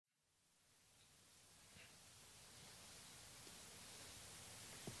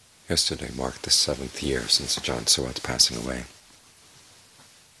Yesterday marked the 7th year since Ajahn Suwat's passing away.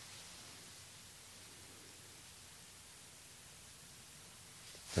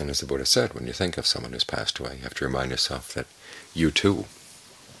 And as the Buddha said, when you think of someone who's passed away, you have to remind yourself that you too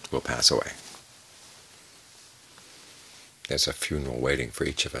will pass away. There's a funeral waiting for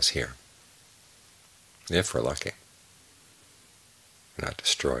each of us here, if we're lucky. We're not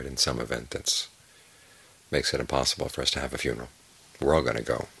destroyed in some event that makes it impossible for us to have a funeral. We're all going to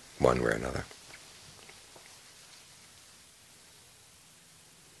go, one way or another.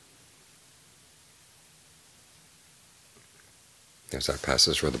 There's that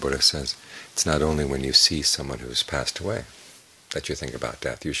passage where the Buddha says, it's not only when you see someone who's passed away that you think about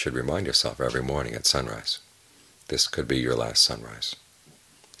death. You should remind yourself every morning at sunrise, this could be your last sunrise.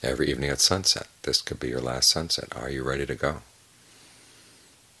 Every evening at sunset, this could be your last sunset. Are you ready to go?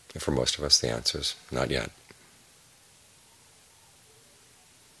 And for most of us, the answer is not yet.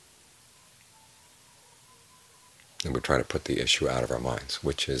 And we try to put the issue out of our minds,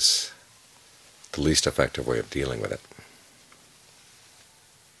 which is the least effective way of dealing with it.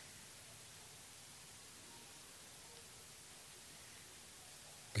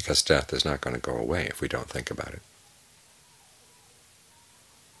 Because death is not going to go away if we don't think about it.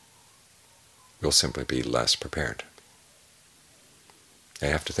 We'll simply be less prepared. You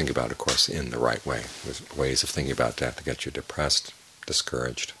have to think about it, of course, in the right way. There's ways of thinking about death that get you depressed,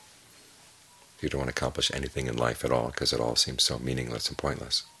 discouraged. You don't want to accomplish anything in life at all because it all seems so meaningless and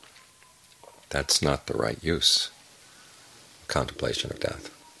pointless. That's not the right use of contemplation of death.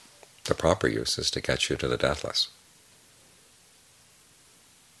 The proper use is to get you to the deathless,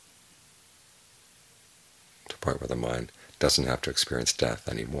 to the point where the mind doesn't have to experience death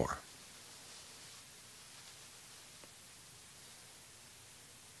anymore.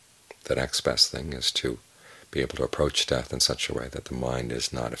 The next best thing is to be able to approach death in such a way that the mind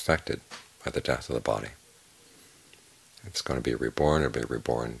is not affected by the death of the body. If it's going to be reborn, it'll be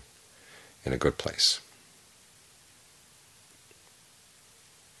reborn in a good place.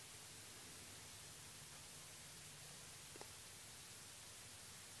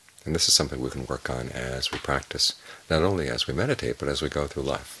 And this is something we can work on as we practice, not only as we meditate, but as we go through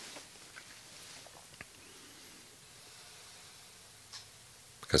life.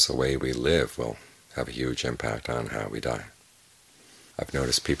 Because the way we live will have a huge impact on how we die. I've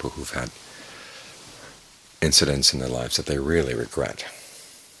noticed people who've had incidents in their lives that they really regret.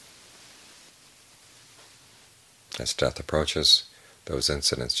 As death approaches, those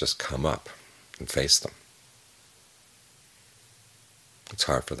incidents just come up and face them. It's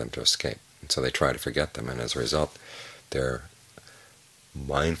hard for them to escape, and so they try to forget them, and as a result, their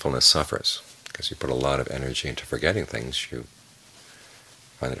mindfulness suffers. Because you put a lot of energy into forgetting things, you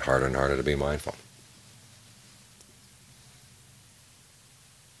find it harder and harder to be mindful.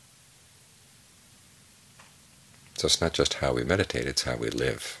 So it's not just how we meditate, it's how we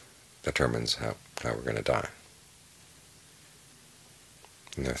live that determines how we're going to die.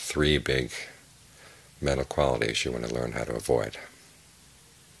 And there are 3 big mental qualities you want to learn how to avoid: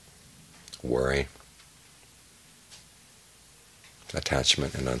 worry,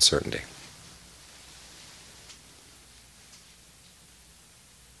 attachment, and uncertainty.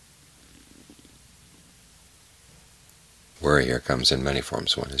 Worry here comes in many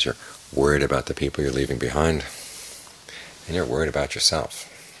forms. One is you're worried about the people you're leaving behind, and you're worried about yourself.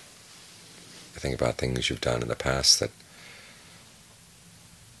 You think about things you've done in the past that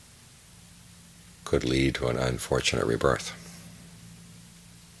could lead to an unfortunate rebirth.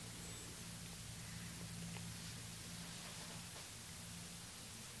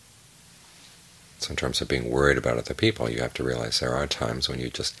 So in terms of being worried about other people, you have to realize there are times when you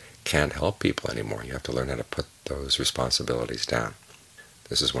just can't help people anymore. You have to learn how to put those responsibilities down.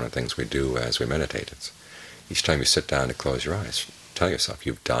 This is one of the things we do as we meditate. It's each time you sit down to close your eyes, tell yourself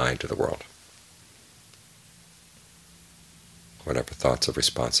you've died to the world. Whatever thoughts of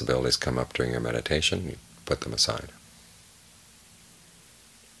responsibilities come up during your meditation, you put them aside.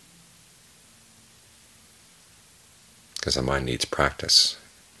 Because the mind needs practice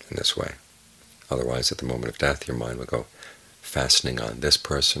in this way. Otherwise, at the moment of death, your mind will go fastening on this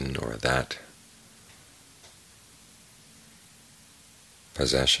person or that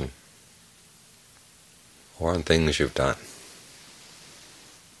possession, or on things you've done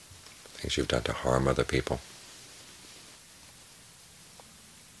to harm other people.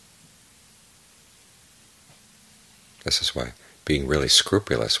 This is why being really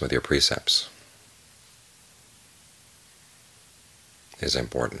scrupulous with your precepts is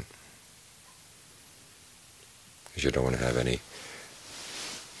important, because you don't want to have any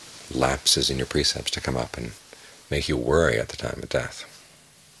lapses in your precepts to come up and make you worry at the time of death.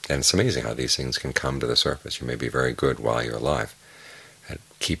 And it's amazing how these things can come to the surface. You may be very good while you're alive at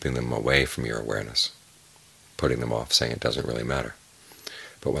keeping them away from your awareness, putting them off, saying it doesn't really matter.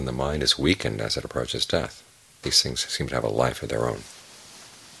 But when the mind is weakened as it approaches death, these things seem to have a life of their own.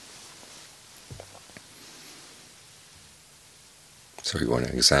 So you want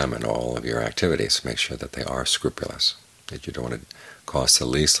to examine all of your activities, make sure that they are scrupulous, that you don't want to cause the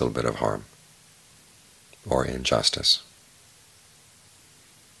least little bit of harm or injustice.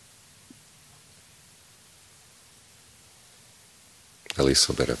 The least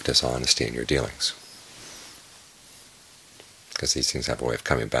little bit of dishonesty in your dealings, because these things have a way of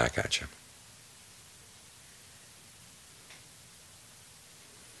coming back at you.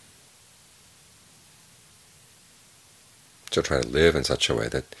 So try to live in such a way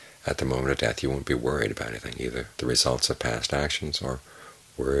that at the moment of death you won't be worried about anything, either the results of past actions or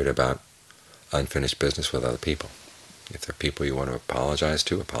worried about unfinished business with other people. If there are people you want to apologize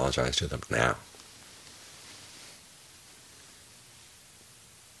to them now.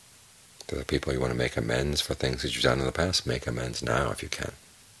 If there are people you want to make amends for things that you've done in the past, make amends now if you can.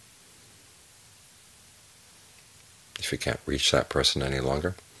 If you can't reach that person any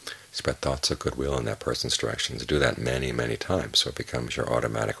longer, spread thoughts of goodwill in that person's direction. Do that many, many times, so it becomes your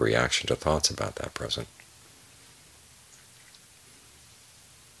automatic reaction to thoughts about that person.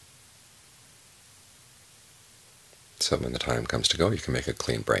 So when the time comes to go, you can make a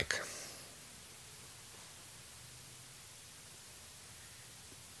clean break.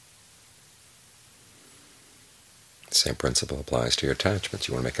 The same principle applies to your attachments.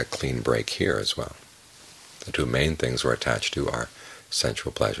 You want to make a clean break here as well. The two main things we're attached to are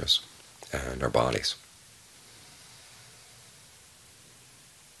sensual pleasures and our bodies.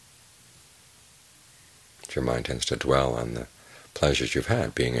 If your mind tends to dwell on the pleasures you've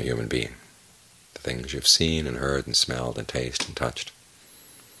had being a human being, the things you've seen and heard and smelled and tasted and touched,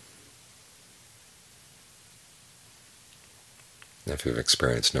 and if you've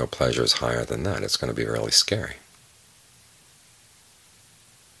experienced no pleasures higher than that, it's going to be really scary.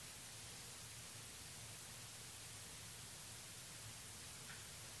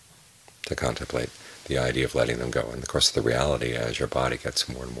 To contemplate the idea of letting them go. And of course the reality, as your body gets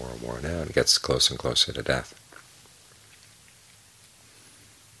more and more worn out, it gets closer and closer to death.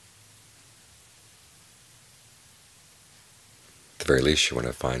 At the very least you want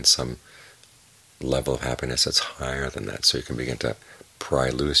to find some level of happiness that's higher than that, so you can begin to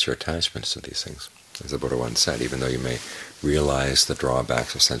pry loose your attachments to these things. As the Buddha once said, even though you may realize the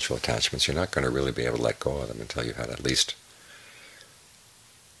drawbacks of sensual attachments, you're not going to really be able to let go of them until you've had at least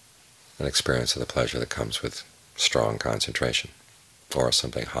an experience of the pleasure that comes with strong concentration, or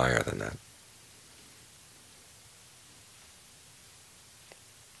something higher than that.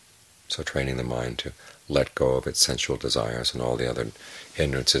 So training the mind to let go of its sensual desires and all the other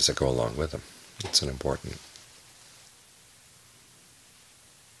hindrances that go along with them, it's an important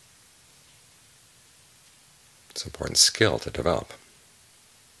skill to develop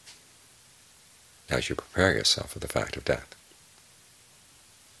as you prepare yourself for the fact of death.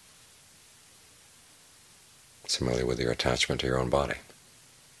 Similarly with your attachment to your own body.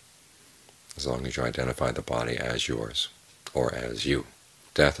 As long as you identify the body as yours, or as you,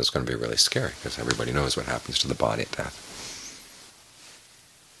 death is going to be really scary, because everybody knows what happens to the body at death.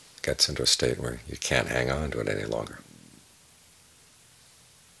 It gets into a state where you can't hang on to it any longer.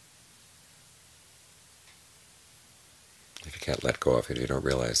 If you can't let go of it, you don't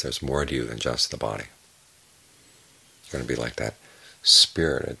realize there's more to you than just the body. You're going to be like that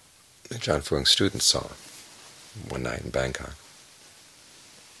spirit that John Fuang's students saw one night in Bangkok,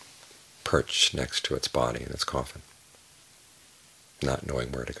 perched next to its body in its coffin, not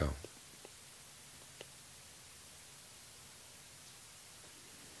knowing where to go.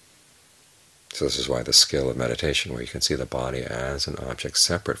 So this is why the skill of meditation, where you can see the body as an object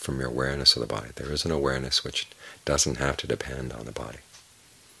separate from your awareness of the body. There is an awareness which doesn't have to depend on the body.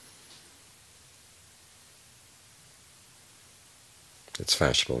 It's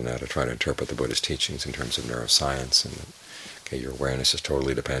fashionable now to try to interpret the Buddha's teachings in terms of neuroscience, and that, your awareness is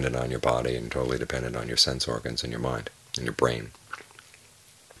totally dependent on your body and totally dependent on your sense organs and your mind and your brain.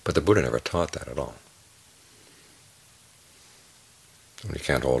 But the Buddha never taught that at all. When you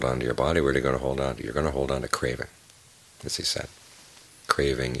can't hold on to your body, what are you going to hold on to? You're going to hold on to craving, as he said.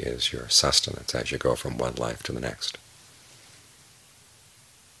 Craving is your sustenance as you go from one life to the next.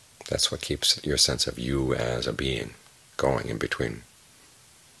 That's what keeps your sense of you as a being going in between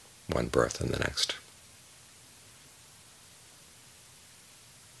one birth and the next.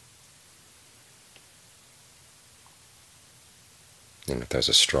 And if there's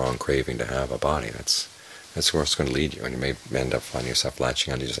a strong craving to have a body, that's That's where it's going to lead you, and you may end up finding yourself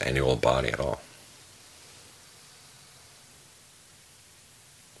latching onto just any old body at all.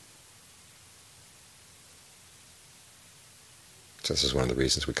 So this is one of the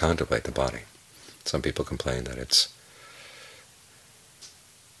reasons we contemplate the body. Some people complain that it's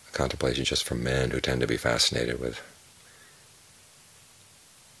a contemplation just for men who tend to be fascinated with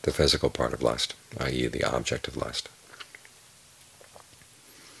the physical part of lust, i.e. the object of lust.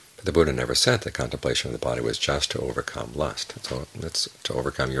 But the Buddha never said that contemplation of the body was just to overcome lust. It's to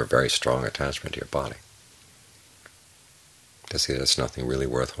overcome your very strong attachment to your body, to see that it's nothing really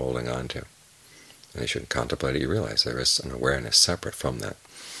worth holding on to. And you should contemplate it, you realize there is an awareness separate from that.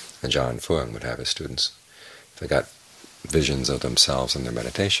 And John Fuang would have his students, if they got visions of themselves in their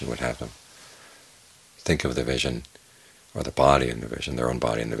meditation, would have them think of the vision, or the body in the vision, their own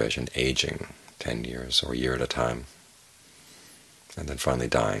body in the vision, aging 10 years or a year at a time, and then finally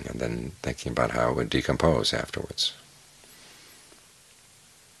dying, and then thinking about how it would decompose afterwards.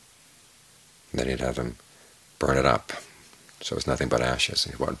 And then he'd have them burn it up, so it's nothing but ashes.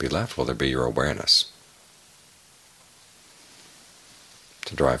 And what would be left? Well, there'd be your awareness,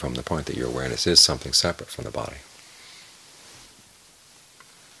 to drive home the point that your awareness is something separate from the body.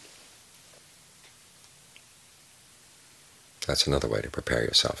 That's another way to prepare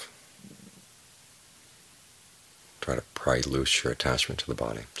yourself. Try to pry loose your attachment to the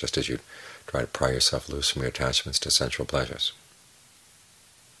body, just as you try to pry yourself loose from your attachments to sensual pleasures.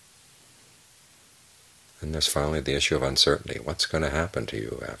 And there's finally the issue of uncertainty. What's going to happen to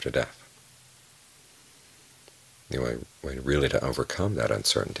you after death? The only way really to overcome that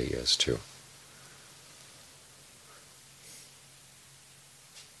uncertainty is to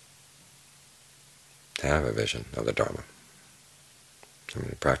have a vision of the Dharma. I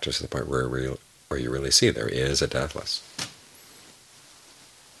mean, practice to the point where you really see there is a deathless.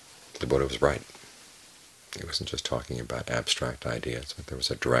 The Buddha was right. He wasn't just talking about abstract ideas, but there was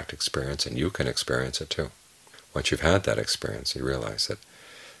a direct experience, and you can experience it too. Once you've had that experience, you realize that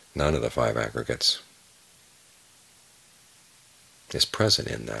none of the five aggregates is present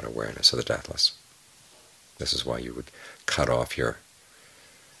in that awareness of the deathless. This is why you would cut off your,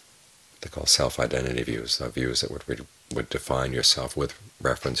 what they call self-identity views, the views that would define yourself with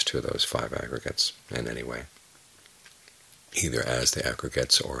reference to those five aggregates in any way, either as the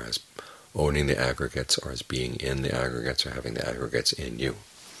aggregates, or as owning the aggregates, or as being in the aggregates, or having the aggregates in you.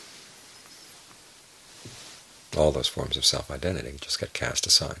 All those forms of self-identity just get cast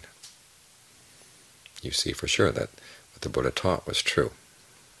aside. You see for sure that what the Buddha taught was true,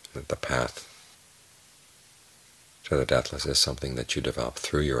 that the path to the deathless is something that you develop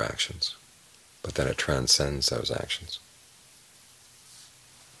through your actions, but then it transcends those actions.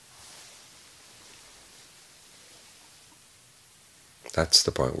 That's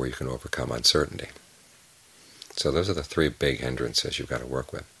the point where you can overcome uncertainty. So those are the three big hindrances you've got to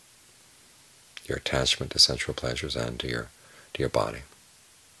work with: your attachment to sensual pleasures and to your body,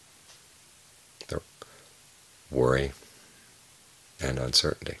 the worry and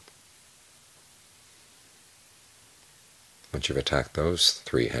uncertainty. Once you've attacked those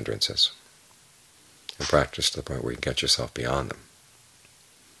three hindrances and practice to the point where you can get yourself beyond them,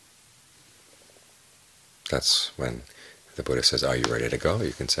 that's when the Buddha says, "Are you ready to go?"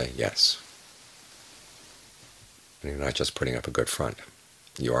 You can say, "Yes." And you're not just putting up a good front.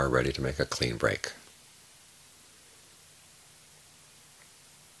 You are ready to make a clean break.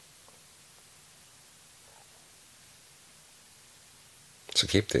 So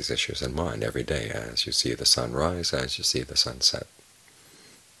keep these issues in mind every day as you see the sun rise, as you see the sun set.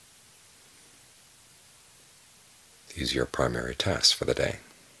 These are your primary tasks for the day.